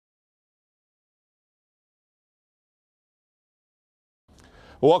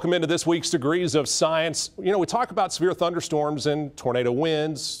Welcome into this week's Degrees of Science. You know, we talk about severe thunderstorms and tornado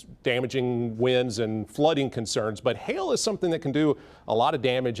winds, damaging winds and flooding concerns, but hail is something that can do a lot of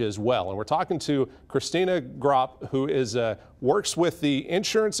damage as well. And we're talking to Christina Gropp, who works with the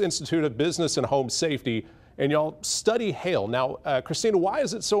Insurance Institute of Business and Home Safety, and y'all study hail. Now, Christina, why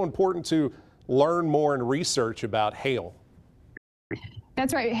is it so important to learn more and research about hail?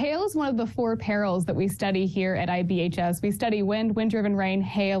 That's right. Hail is one of the 4 perils that we study here at IBHS. We study wind, wind-driven rain,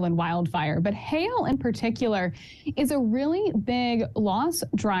 hail, and wildfire. But hail in particular is a really big loss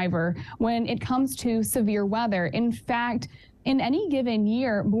driver when it comes to severe weather. In fact, in any given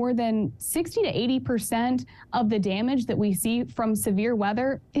year, more than 60 to 80% of the damage that we see from severe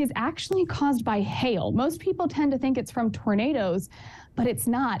weather is actually caused by hail. Most people tend to think it's from tornadoes, but it's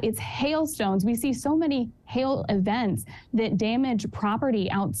not. It's hailstones. We see so many hail events that damage property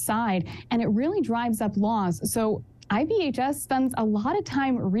outside, and it really drives up loss. So IBHS spends a lot of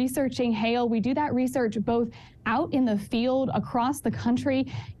time researching hail. We do that research both out in the field across the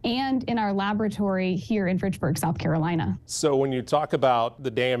country and in our laboratory here in Fitchburg, South Carolina. So when you talk about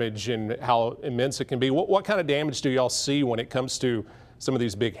the damage and how immense it can be, what kind of damage do y'all see when it comes to some of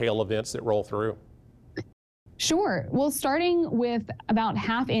these big hail events that roll through? Sure. Well, starting with about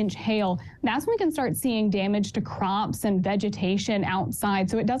 ½ inch hail, that's when we can start seeing damage to crops and vegetation outside.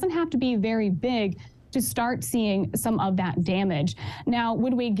 So it doesn't have to be very big to start seeing some of that damage. Now,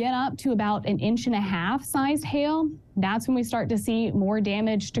 when we get up to about 1.5 inch sized hail, that's when we start to see more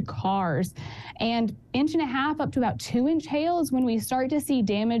damage to cars. And 1.5 inches up to about 2-inch hail is when we start to see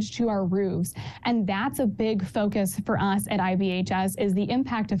damage to our roofs. And that's a big focus for us at IBHS, is the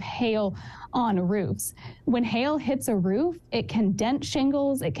impact of hail on roofs. When hail hits a roof, it can dent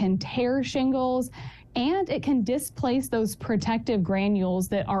shingles, it can tear shingles, and it can displace those protective granules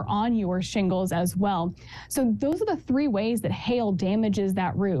that are on your shingles as well. So those are the 3 ways that hail damages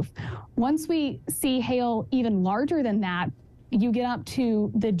that roof. Once we see hail even larger than that, you get up to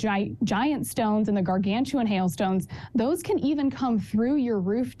the giant stones and the gargantuan hailstones. Those can even come through your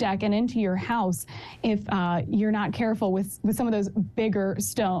roof deck and into your house if you're not careful with some of those bigger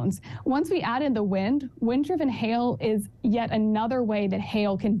stones. Once we add in the wind-driven hail is yet another way that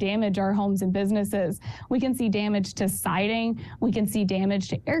hail can damage our homes and businesses. We can see damage to siding. We can see damage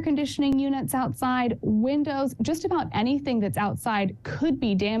to air conditioning units outside, windows. Just about anything that's outside could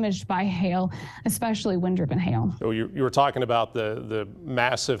be damaged by hail, especially wind-driven hail. So you were talking about the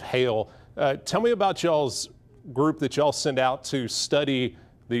massive hail. Tell me about y'all's group that y'all send out to study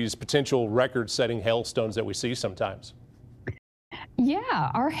these potential record-setting hailstones that we see sometimes. Yeah,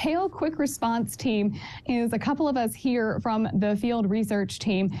 our hail quick response team is a couple of us here from the field research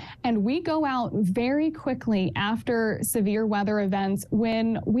team, and we go out very quickly after severe weather events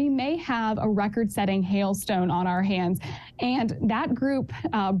when we may have a record-setting hailstone on our hands. And that group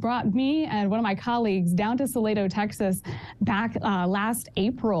brought me and one of my colleagues down to Salado, Texas back last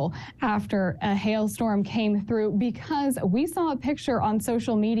April after a hailstorm came through, because we saw a picture on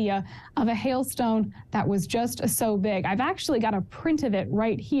social media of a hailstone that was just so big. I've actually got a print of it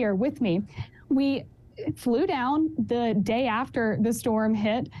right here with me. We flew down the day after the storm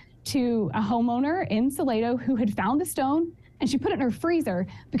hit to a homeowner in Salado who had found the stone, and she put it in her freezer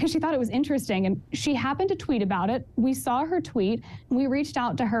because she thought it was interesting, and she happened to tweet about it. We saw her tweet, and we reached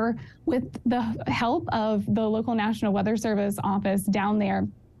out to her with the help of the local National Weather Service office down there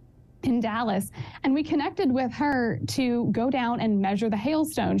in Dallas, and we connected with her to go down and measure the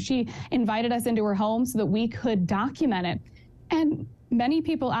hailstone. She invited us into her home so that we could document it. And many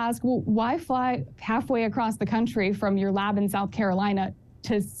people ask, well, why fly halfway across the country from your lab in South Carolina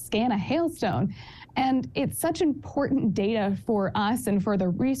to scan a hailstone? And it's such important data for us and for the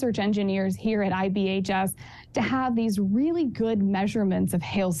research engineers here at IBHS to have these really good measurements of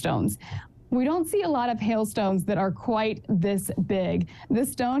hailstones. We don't see a lot of hailstones that are quite this big.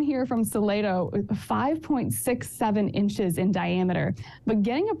 This stone here from Salado, 5.67 inches in diameter. But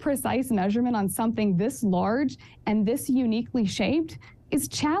getting a precise measurement on something this large and this uniquely shaped is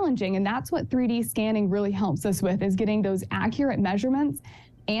challenging. And that's what 3D scanning really helps us with, is getting those accurate measurements.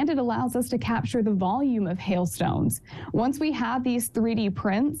 And it allows us to capture the volume of hailstones. Once we have these 3D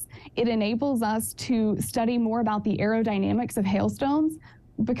prints, it enables us to study more about the aerodynamics of hailstones,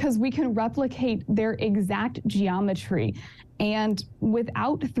 because we can replicate their exact geometry. And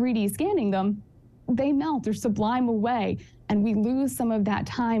without 3D scanning them, they melt or sublime away. and we lose some of that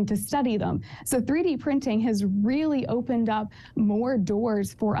time to study them. So 3D printing has really opened up more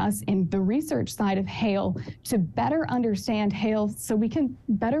doors for us in the research side of hail to better understand hail so we can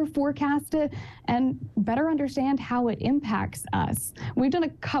better forecast it and better understand how it impacts us. We've done a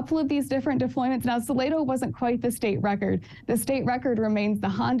couple of these different deployments. Now, Salado wasn't quite the state record. The state record remains the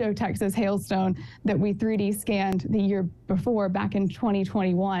Hondo, Texas hailstone that we 3D scanned the year before, back in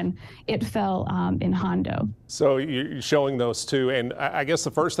 2021. It fell in Hondo. So you're showing those two, and I guess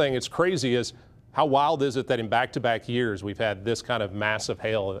the first thing that's crazy is how wild is it that in back-to-back years we've had this kind of massive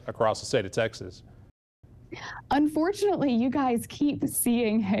hail across the state of Texas? Unfortunately, you guys keep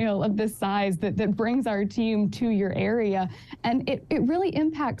seeing hail of this size that brings our team to your area, and it really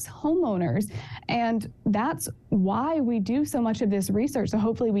impacts homeowners. And that's why we do so much of this research, so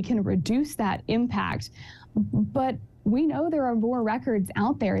hopefully we can reduce that impact. But we know there are more records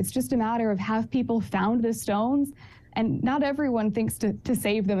out there. It's just a matter of have people found the stones. And not everyone thinks to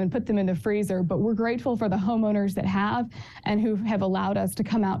save them and put them in the freezer, but we're grateful for the homeowners that have and who have allowed us to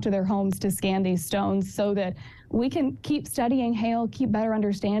come out to their homes to scan these stones so that we can keep studying hail, keep better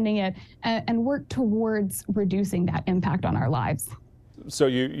understanding it, and work towards reducing that impact on our lives. So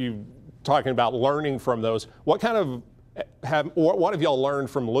you talking about learning from those. What have y'all learned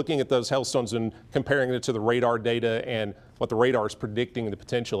from looking at those hailstones and comparing it to the radar data and what the radar is predicting the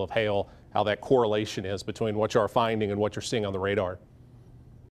potential of hail, how that correlation is between what you are finding and what you're seeing on the radar?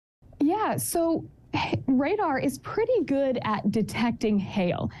 Yeah, so radar is pretty good at detecting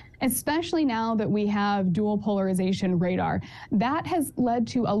hail, especially now that we have dual polarization radar. That has led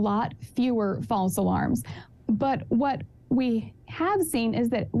to a lot fewer false alarms. But what we have seen is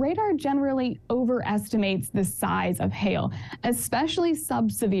that radar generally overestimates the size of hail, especially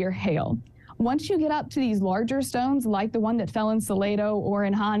sub-severe hail. Once you get up to these larger stones, like the one that fell in Salado or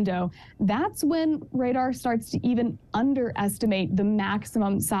in Hondo, that's when radar starts to even underestimate the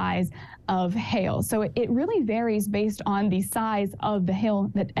maximum size of hail. So it really varies based on the size of the hail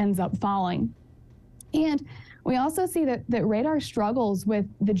that ends up falling. And we also see that radar struggles with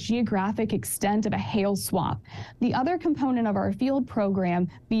the geographic extent of a hail swap. The other component of our field program,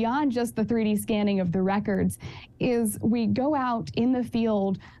 beyond just the 3D scanning of the records, is we go out in the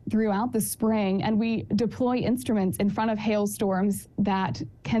field throughout the spring and we deploy instruments in front of hailstorms that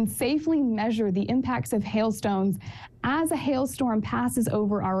can safely measure the impacts of hailstones as a hailstorm passes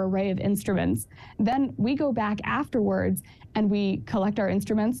over our array of instruments. Then we go back afterwards and we collect our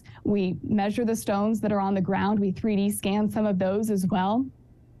instruments, we measure the stones that are on the ground, we 3D scan some of those as well,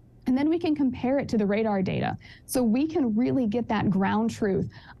 and then we can compare it to the radar data. So we can really get that ground truth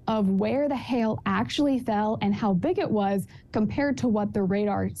of where the hail actually fell and how big it was compared to what the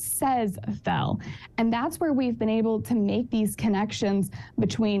radar says fell. And that's where we've been able to make these connections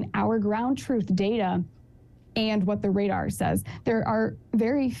between our ground truth data and what the radar says. There are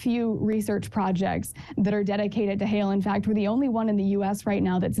very few research projects that are dedicated to hail. In fact, we're the only one in the US right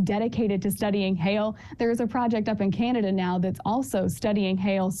now that's dedicated to studying hail. There's a project up in Canada now that's also studying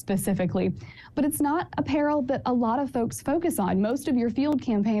hail specifically. But it's not a peril that a lot of folks focus on. Most of your field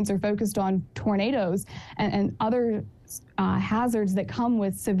campaigns are focused on tornadoes and other hazards that come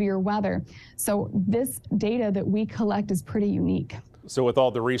with severe weather. So this data that we collect is pretty unique. So with all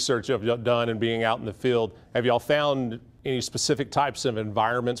the research you've done and being out in the field, have y'all found any specific types of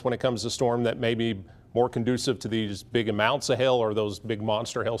environments when it comes to storm that may be more conducive to these big amounts of hail or those big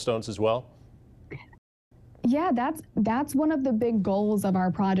monster hailstones as well? Yeah, that's one of the big goals of our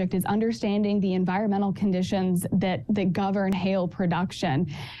project, is understanding the environmental conditions that govern hail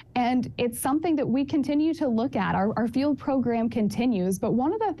production. And it's something that we continue to look at. Our field program continues, but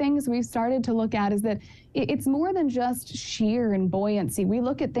one of the things we've started to look at is that it's more than just shear and buoyancy. We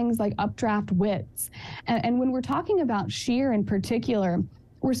look at things like updraft widths. And when we're talking about shear in particular,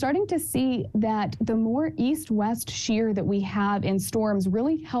 we're starting to see that the more east-west shear that we have in storms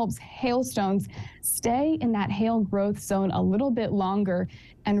really helps hailstones stay in that hail growth zone a little bit longer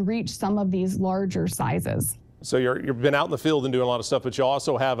and reach some of these larger sizes. So you've been out in the field and doing a lot of stuff, but you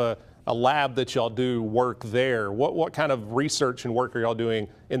also have a lab that y'all do work there. What kind of research and work are y'all doing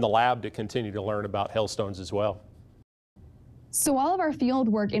in the lab to continue to learn about hailstones as well? So all of our field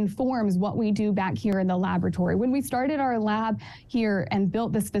work informs what we do back here in the laboratory. When we started our lab here and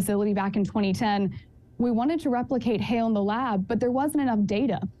built this facility back in 2010, we wanted to replicate hail in the lab, but there wasn't enough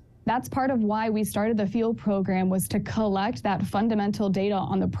data. That's part of why we started the field program, was to collect that fundamental data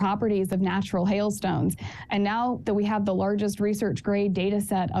on the properties of natural hailstones. And now that we have the largest research grade data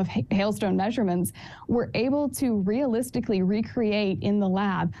set of hailstone measurements, we're able to realistically recreate in the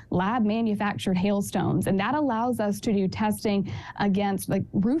lab manufactured hailstones. And that allows us to do testing against like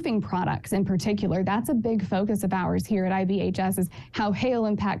roofing products in particular. That's a big focus of ours here at IBHS, is how hail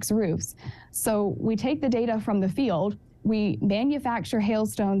impacts roofs. So we take the data from the field, we manufacture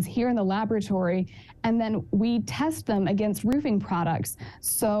hailstones here in the laboratory, and then we test them against roofing products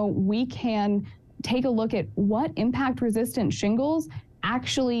so we can take a look at what impact-resistant shingles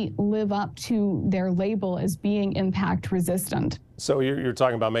actually live up to their label as being impact resistant. So you're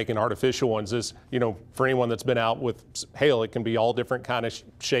talking about making artificial ones. This, you know, for anyone that's been out with hail, it can be all different kind of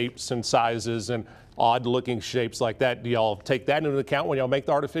shapes and sizes and odd looking shapes like that. Do y'all take that into account when y'all make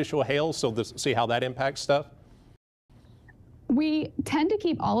the artificial hail, so see how that impacts stuff? We tend to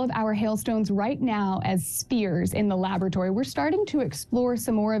keep all of our hailstones right now as spheres in the laboratory. We're starting to explore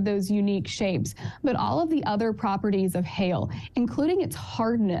some more of those unique shapes, but all of the other properties of hail, including its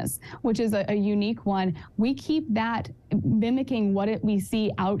hardness, which is a unique one, we keep that mimicking what we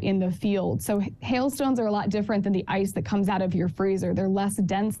see out in the field. So hailstones are a lot different than the ice that comes out of your freezer. They're less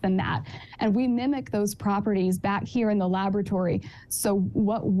dense than that. And we mimic those properties back here in the laboratory. So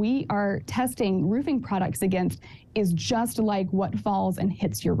what we are testing roofing products against is just like what falls and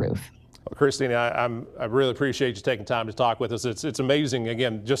hits your roof. Well, Christina, I really appreciate you taking time to talk with us. It's amazing,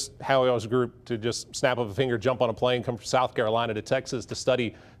 again, just how y'all's group to just snap of a finger, jump on a plane, come from South Carolina to Texas to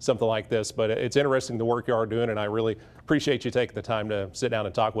study something like this. But it's interesting the work you are doing, and I really appreciate you taking the time to sit down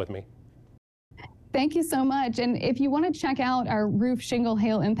and talk with me. Thank you so much. And if you want to check out our roof shingle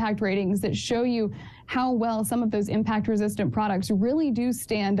hail impact ratings that show you how well some of those impact resistant products really do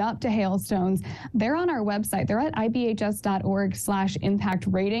stand up to hailstones, they're on our website. They're at ibhs.org/impact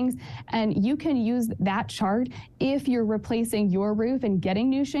ratings. And you can use that chart if you're replacing your roof and getting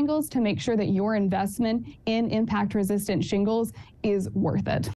new shingles to make sure that your investment in impact resistant shingles is worth it.